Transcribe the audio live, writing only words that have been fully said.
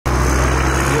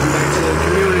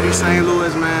Philly, St.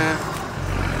 Louis, man.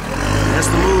 That's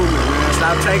the movement, man.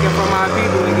 Stop taking from our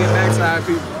people and get back to our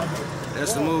people.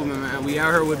 That's the movement, man. We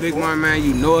out here with Big Mon, man.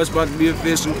 You know it's about to be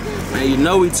official. Man, you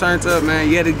know we turned up, man.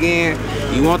 Yet again,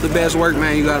 you want the best work,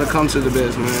 man. You gotta come to the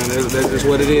best, man. That's just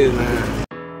what it is, man.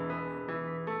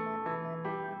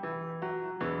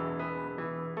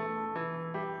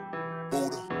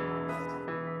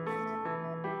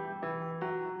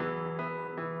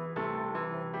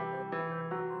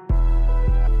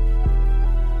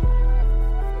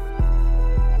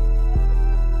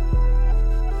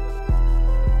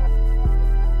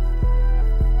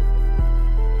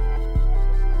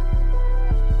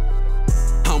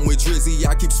 With Drizzy,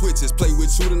 I keep switches, play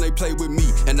with you, then they play with me.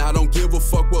 And I don't give a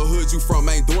fuck what hood you from,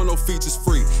 ain't doing no features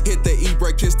free. Hit the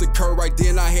E-brake, kiss the curb, right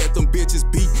then I had them bitches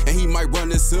beat. And he might run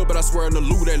this hill, but I swear in the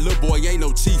Lou, that little boy ain't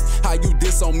no chief. How you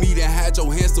diss on me, then had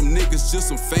your handsome niggas just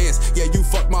some fans. Yeah, you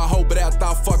fuck my hoe, but after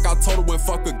I fuck, I told her when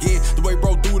fuck again. The way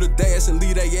bro do the dash and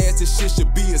leave they ass, this shit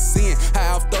should be a sin. I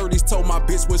have 30s, told my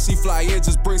bitch when she fly in,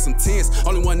 just bring some tens.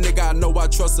 Only one nigga I know I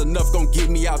trust enough, gon' get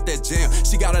me out that jam.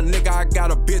 She got a nigga, I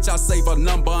got a bitch, I save her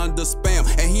number under spam.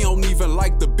 And he don't even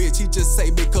like the bitch, he just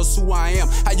say because who I am.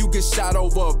 How you get shot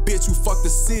over a bitch who fuck the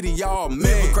city, y'all man.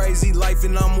 Live a crazy life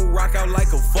and I'ma rock out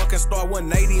like a fucking star.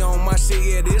 180 on my shit,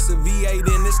 yeah, this a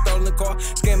V8 in this stolen car.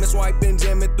 Scamming, swiping,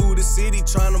 jamming through the city,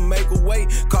 trying to make a way.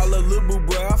 Call a little boo,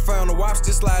 bro, I found a watch,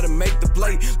 just slide and make the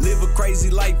play. Live a crazy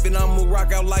life and I'ma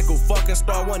rock out like a fucking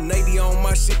star. 180 on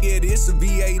my shit, yeah, this a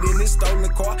V8 in this stolen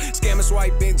car. Scamming,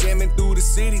 swiping, jamming through the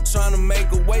city, trying to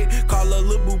make a way. Call a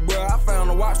little boo, bro, I found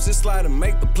a watch, just slide and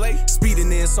make the play.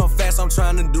 Speeding in so fast, I'm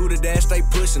trying to do the dash, they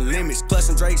pushing limits.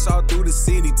 Clutching Drakes all through the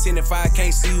city, 10 if I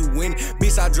can't see you win.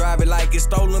 Bitch, I drive it like it's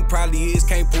stolen, probably is,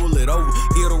 can't pull it over.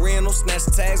 Get a rental, snatch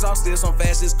the tags off, still some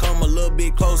fast, just come a little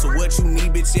bit closer. What you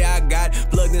need, bitch, yeah, I got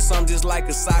plugged in something just like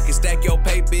a socket. Stack your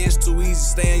paper, it's too easy,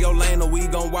 stay in your lane or we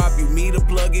gon' whop you. Me to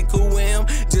plug it, cool with him,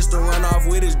 just to run off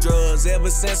with his drugs. Ever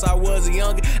since I was a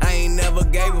youngin', I ain't never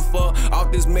gave a fuck.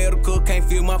 Off this medical, can't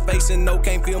feel my face and no,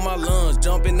 can't feel my lungs.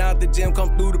 Jumping out the gym,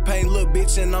 come through the pain, look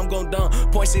bitch, and I'm gon' done.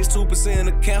 0.62%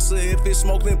 of cancer, if it's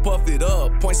smoke, then puff it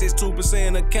up.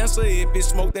 0.62% of cancer, if it's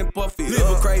smoke, then puff it up.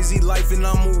 Live a crazy life and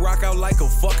I'ma rock out like a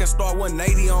fucking star.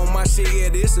 180 on my shit, yeah,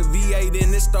 this a V8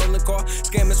 in this stolen car.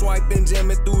 Scamming, swiping,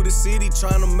 jamming through the city,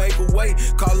 trying to make a way.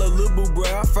 Call a little boo, bro,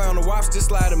 I found a watch, just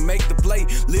slide and make the play.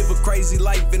 Live a crazy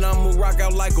life and I'ma rock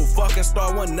out like a fucking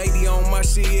star. 180 on my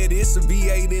shit, yeah, this a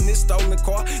V8 in this stolen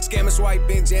car. Scamming,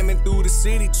 swiping, jamming through the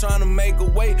city, trying to make a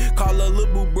way. Call a little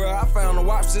boo, bro, I found a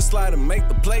watch, just slide and make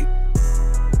the play.